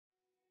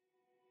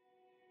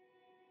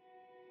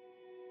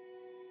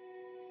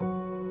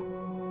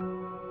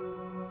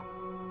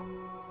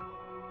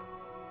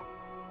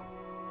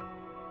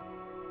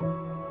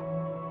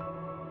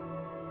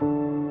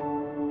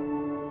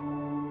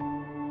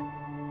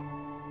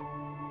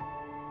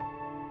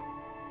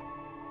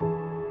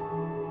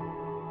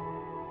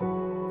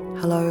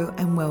Hello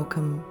and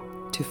welcome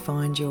to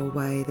Find Your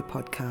Way, the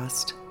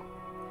podcast.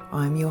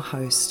 I'm your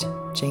host,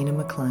 Gina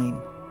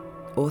McLean,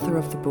 author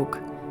of the book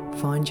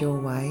Find Your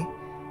Way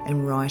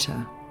and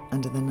writer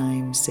under the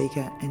name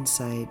Seeker and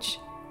Sage.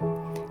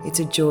 It's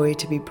a joy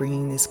to be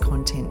bringing this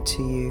content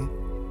to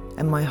you,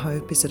 and my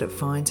hope is that it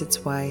finds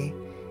its way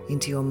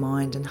into your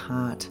mind and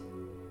heart,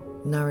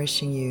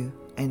 nourishing you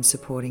and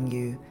supporting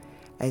you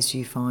as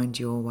you find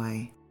your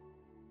way.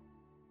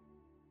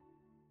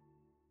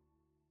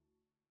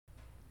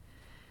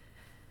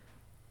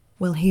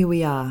 Well, here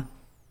we are.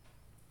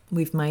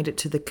 We've made it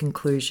to the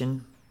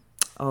conclusion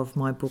of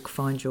my book,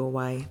 Find Your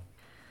Way.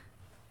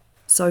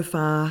 So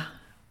far,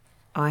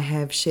 I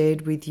have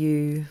shared with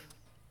you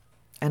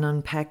and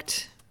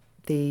unpacked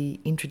the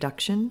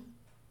introduction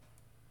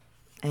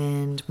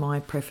and my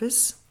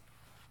preface.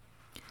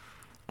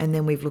 And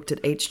then we've looked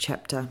at each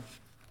chapter,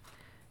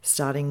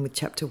 starting with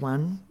chapter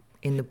 1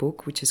 in the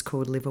book, which is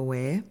called Live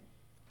Aware.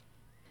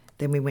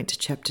 Then we went to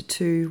chapter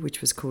 2,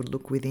 which was called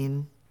Look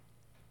Within.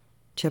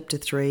 Chapter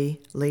 3,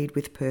 Lead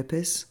with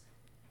Purpose.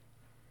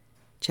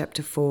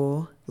 Chapter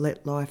 4,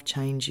 Let Life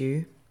Change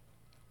You.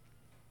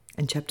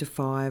 And Chapter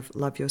 5,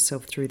 Love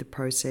Yourself Through the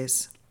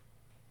Process.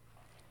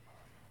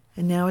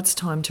 And now it's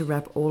time to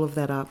wrap all of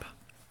that up.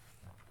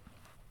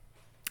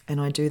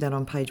 And I do that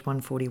on page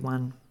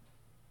 141.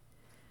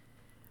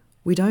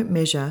 We don't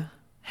measure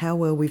how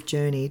well we've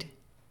journeyed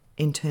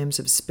in terms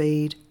of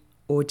speed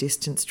or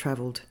distance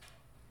travelled.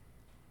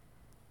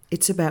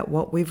 It's about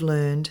what we've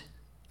learned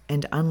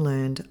and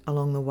unlearned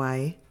along the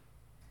way,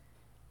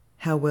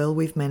 how well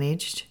we've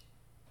managed,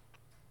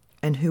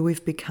 and who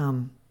we've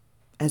become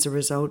as a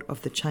result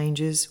of the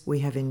changes we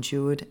have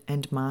endured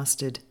and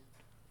mastered.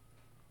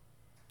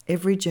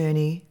 Every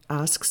journey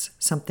asks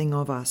something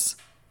of us,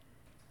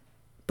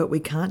 but we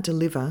can't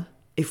deliver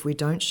if we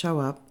don't show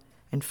up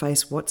and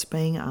face what's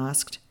being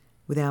asked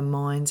with our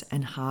minds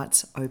and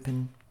hearts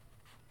open.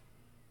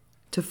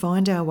 To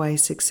find our way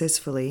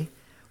successfully,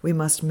 we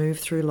must move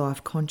through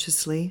life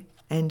consciously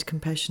and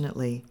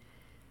compassionately,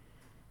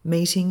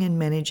 meeting and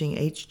managing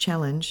each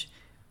challenge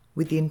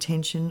with the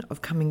intention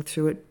of coming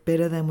through it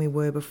better than we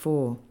were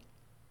before,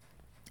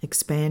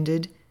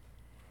 expanded,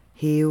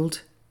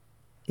 healed,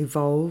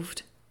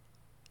 evolved,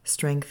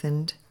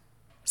 strengthened,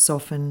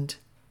 softened,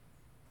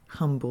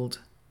 humbled.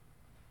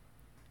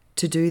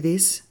 To do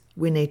this,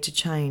 we need to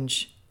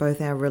change both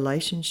our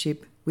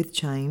relationship with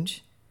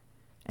change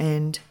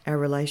and our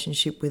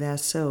relationship with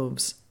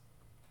ourselves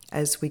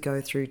as we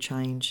go through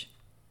change.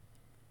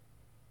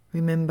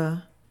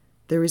 Remember,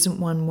 there isn't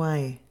one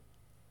way.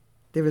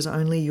 There is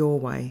only your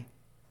way.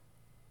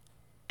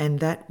 And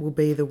that will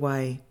be the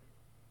way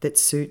that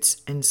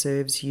suits and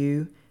serves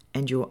you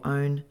and your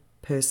own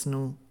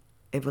personal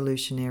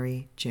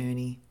evolutionary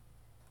journey.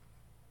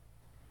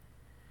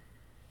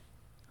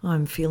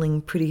 I'm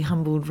feeling pretty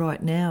humbled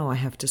right now, I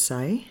have to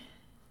say,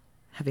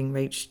 having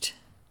reached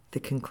the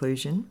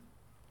conclusion.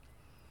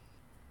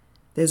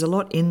 There's a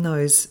lot in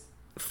those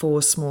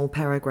 4 small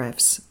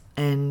paragraphs,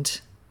 and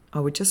I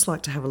would just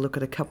like to have a look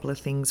at a couple of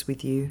things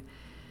with you.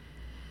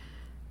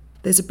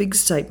 There's a big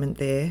statement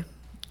there,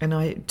 and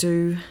I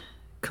do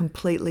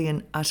completely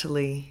and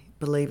utterly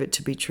believe it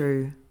to be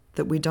true,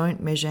 that we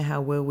don't measure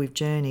how well we've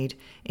journeyed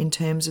in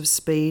terms of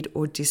speed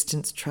or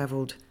distance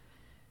travelled.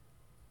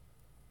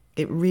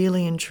 It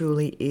really and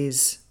truly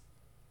is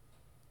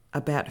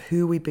about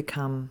who we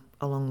become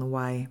along the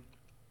way.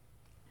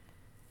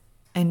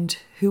 And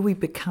who we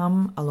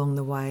become along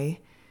the way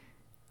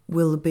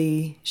will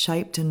be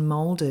shaped and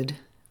moulded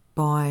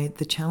by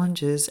the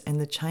challenges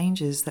and the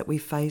changes that we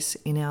face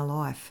in our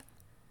life.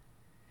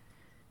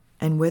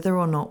 And whether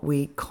or not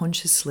we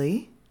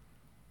consciously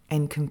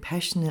and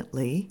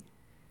compassionately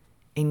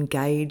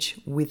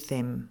engage with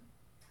them.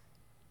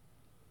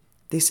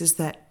 This is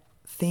that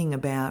thing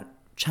about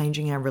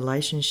changing our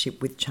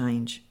relationship with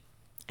change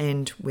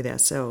and with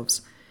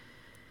ourselves.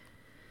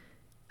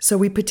 So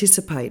we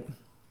participate.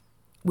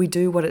 We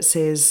do what it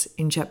says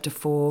in chapter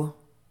 4.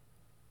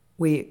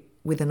 We,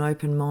 with an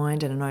open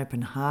mind and an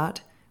open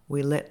heart,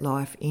 we let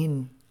life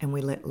in and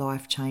we let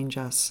life change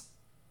us.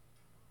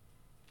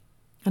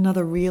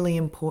 Another really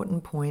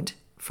important point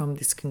from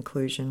this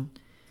conclusion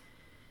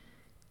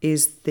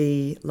is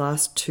the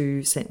last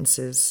 2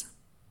 sentences,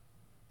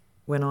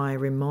 when I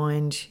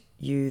remind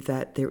you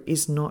that there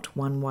is not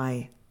one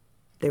way,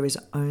 there is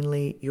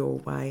only your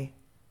way.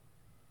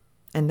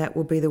 And that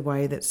will be the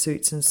way that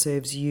suits and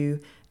serves you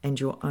and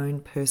your own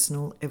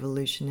personal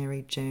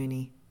evolutionary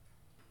journey.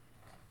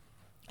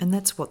 And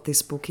that's what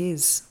this book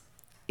is.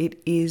 It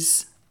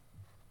is,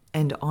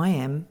 and I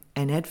am,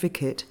 an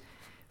advocate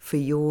for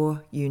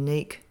your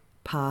unique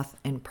path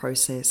and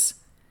process.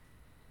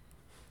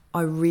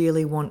 I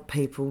really want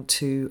people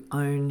to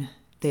own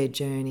their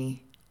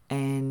journey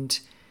and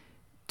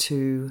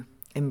to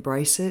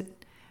embrace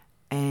it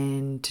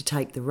and to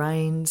take the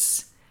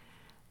reins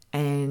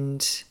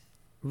and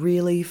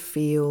really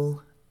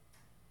feel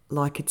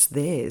like it's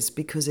theirs,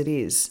 because it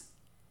is.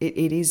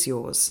 It is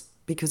yours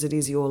because it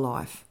is your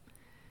life.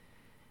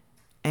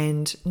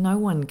 And no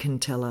one can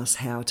tell us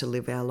how to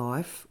live our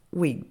life.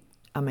 We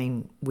I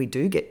mean, we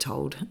do get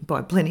told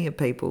by plenty of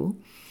people,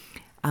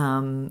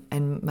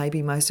 and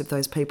maybe most of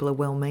those people are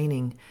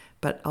well-meaning,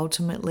 but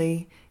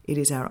ultimately it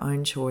is our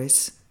own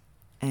choice,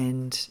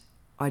 and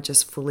I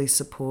just fully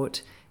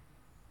support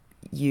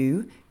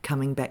you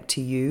coming back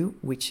to you,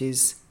 which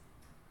is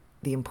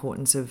the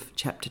importance of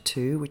chapter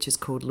 2, which is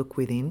called Look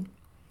Within,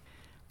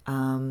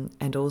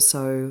 and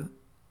also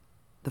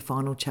the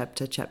final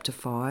chapter, chapter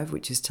 5,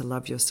 which is to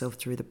love yourself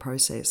through the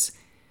process.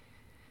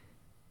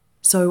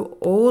 So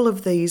all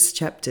of these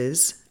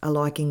chapters are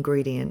like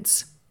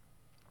ingredients.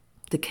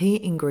 The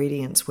key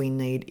ingredients we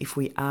need if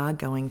we are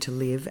going to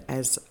live,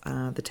 as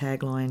the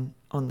tagline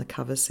on the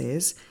cover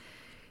says,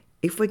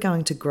 if we're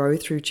going to grow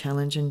through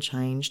challenge and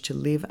change to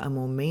live a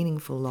more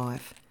meaningful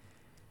life,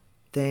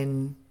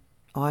 then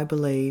I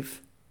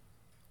believe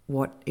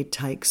what it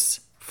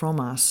takes from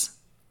us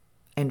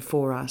and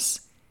for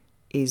us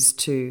is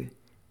to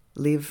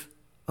live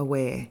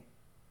aware,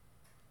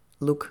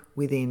 look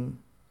within,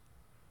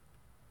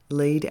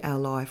 lead our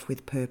life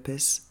with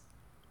purpose,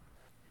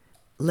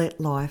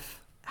 let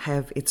life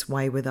have its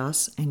way with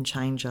us and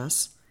change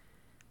us,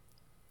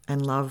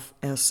 and love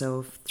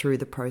ourselves through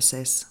the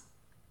process.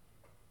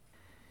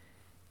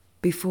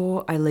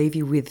 Before I leave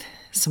you with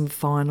some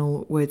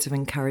final words of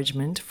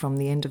encouragement from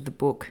the end of the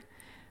book,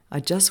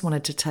 I just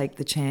wanted to take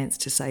the chance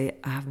to say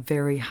a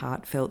very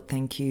heartfelt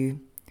thank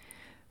you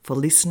for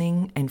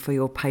listening and for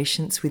your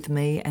patience with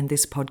me and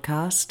this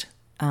podcast.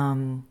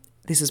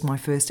 This is my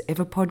first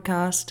ever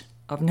podcast.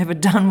 I've never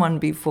done one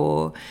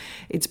before.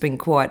 It's been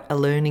quite a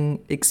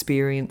learning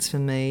experience for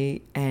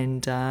me,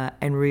 and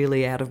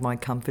really out of my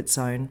comfort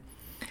zone.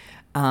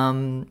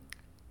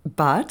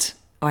 But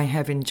I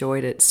have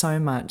enjoyed it so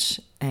much,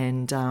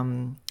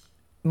 and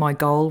my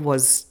goal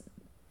was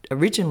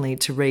originally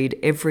to read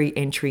every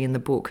entry in the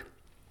book.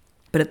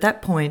 But at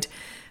that point,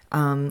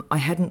 I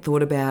hadn't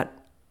thought about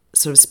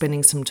sort of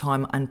spending some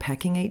time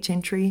unpacking each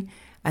entry.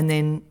 And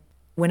then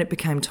when it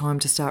became time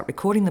to start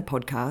recording the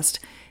podcast,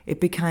 it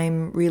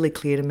became really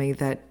clear to me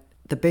that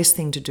the best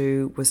thing to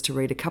do was to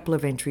read a couple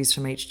of entries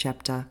from each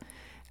chapter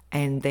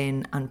and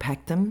then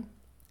unpack them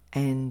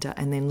and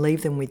then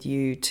leave them with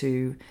you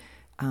to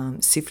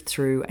sift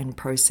through and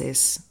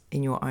process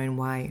in your own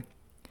way.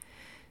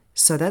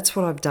 So that's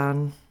what I've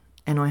done,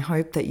 and I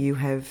hope that you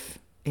have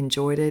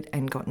enjoyed it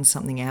and gotten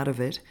something out of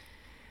it.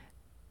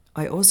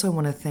 I also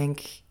want to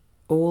thank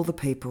all the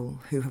people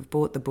who have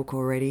bought the book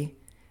already,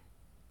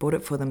 bought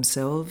it for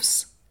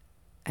themselves,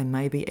 and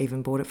maybe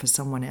even bought it for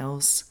someone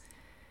else.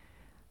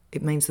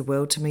 It means the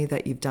world to me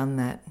that you've done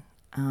that.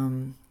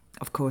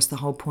 Of course, the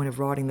whole point of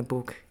writing the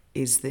book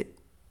is that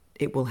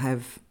it will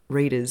have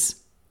readers.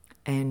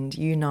 And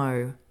you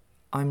know,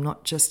 I'm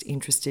not just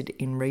interested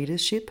in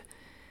readership.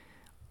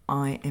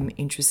 I am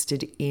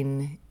interested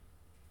in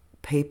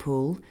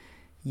people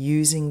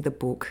using the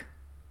book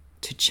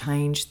to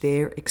change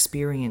their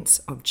experience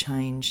of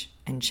change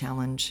and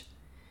challenge.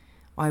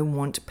 I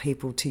want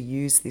people to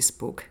use this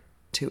book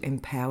to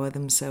empower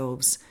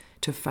themselves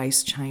to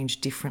face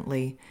change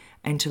differently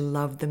and to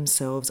love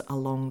themselves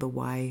along the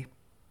way,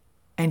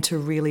 and to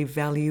really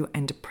value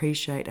and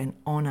appreciate and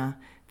honour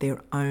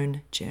their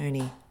own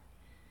journey.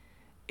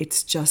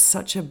 It's just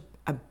such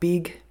a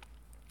big,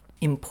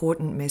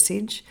 important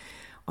message.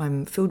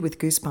 I'm filled with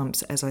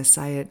goosebumps as I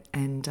say it,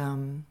 and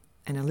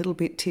a little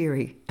bit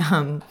teary.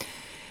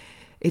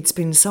 It's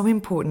been so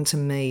important to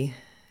me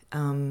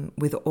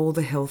with all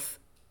the health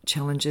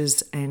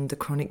challenges and the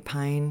chronic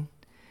pain,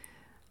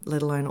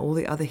 let alone all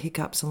the other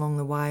hiccups along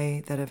the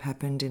way that have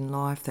happened in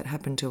life, that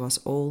happened to us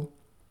all.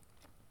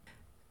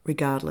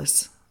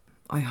 Regardless,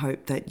 I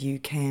hope that you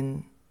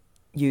can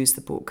use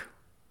the book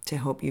to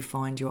help you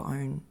find your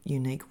own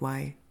unique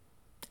way.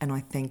 And I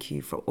thank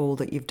you for all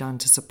that you've done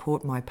to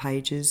support my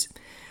pages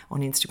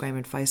on Instagram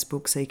and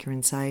Facebook, Seeker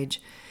and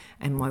Sage,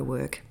 and my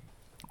work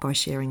by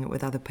sharing it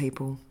with other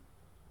people.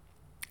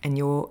 And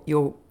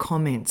your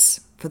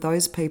comments, for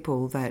those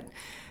people that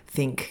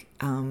think,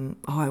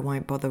 I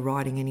won't bother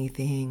writing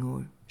anything,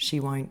 or she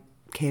won't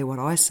care what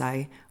I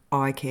say,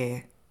 I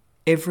care.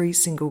 Every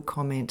single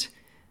comment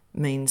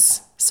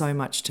means so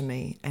much to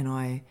me, and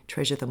I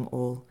treasure them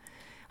all.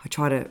 I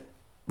try to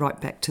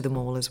write back to them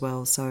all as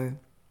well. So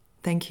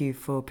thank you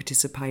for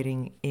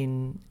participating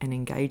in and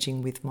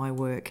engaging with my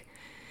work.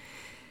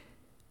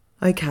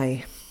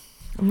 Okay,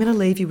 I'm going to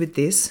leave you with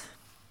this.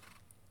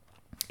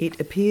 It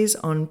appears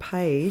on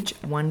page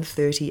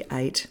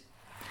 138.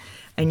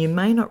 And you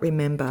may not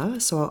remember,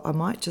 so I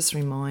might just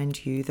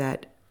remind you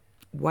that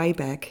way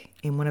back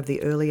in one of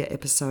the earlier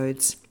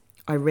episodes,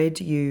 I read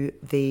you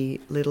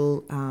the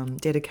little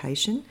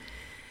dedication,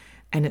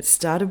 and it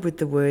started with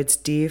the words,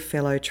 "Dear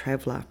fellow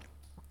traveller,"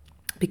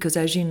 because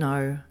as you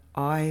know,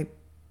 I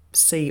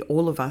see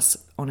all of us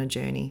on a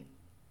journey.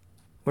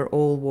 We're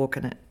all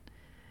walking it.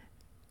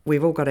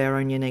 We've all got our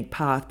own unique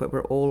path, but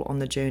we're all on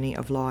the journey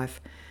of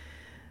life.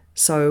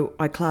 So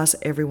I class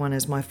everyone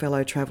as my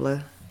fellow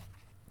traveller.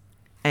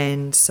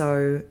 And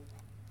so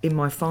in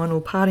my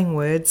final parting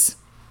words,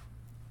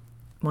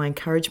 my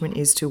encouragement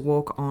is to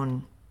walk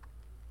on.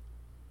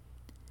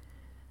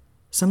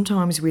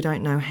 Sometimes we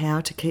don't know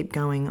how to keep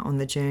going on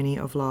the journey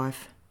of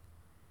life,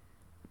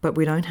 but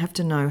we don't have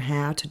to know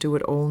how to do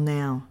it all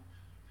now.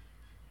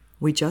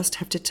 We just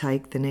have to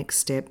take the next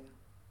step,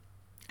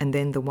 and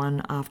then the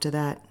one after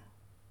that,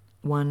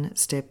 one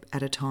step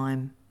at a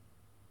time.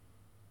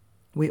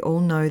 We all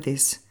know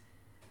this,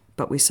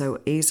 but we so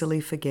easily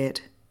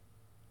forget.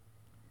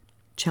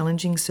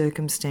 Challenging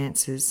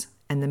circumstances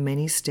and the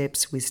many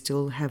steps we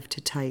still have to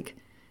take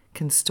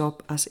can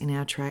stop us in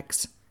our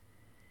tracks.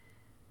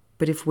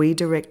 But if we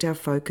direct our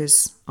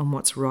focus on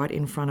what's right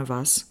in front of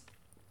us,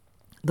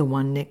 the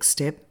one next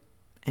step,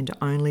 and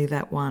only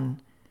that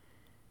one,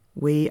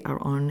 we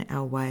are on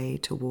our way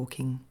to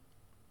walking.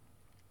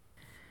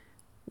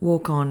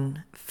 Walk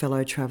on,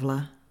 fellow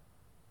traveller,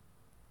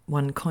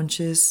 one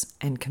conscious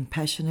and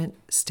compassionate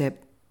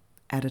step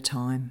at a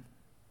time.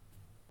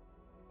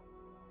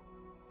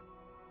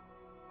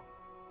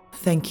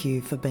 Thank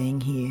you for being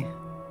here.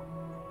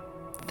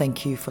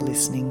 Thank you for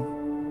listening.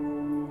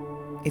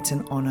 It's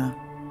an honour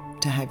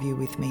to have you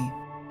with me.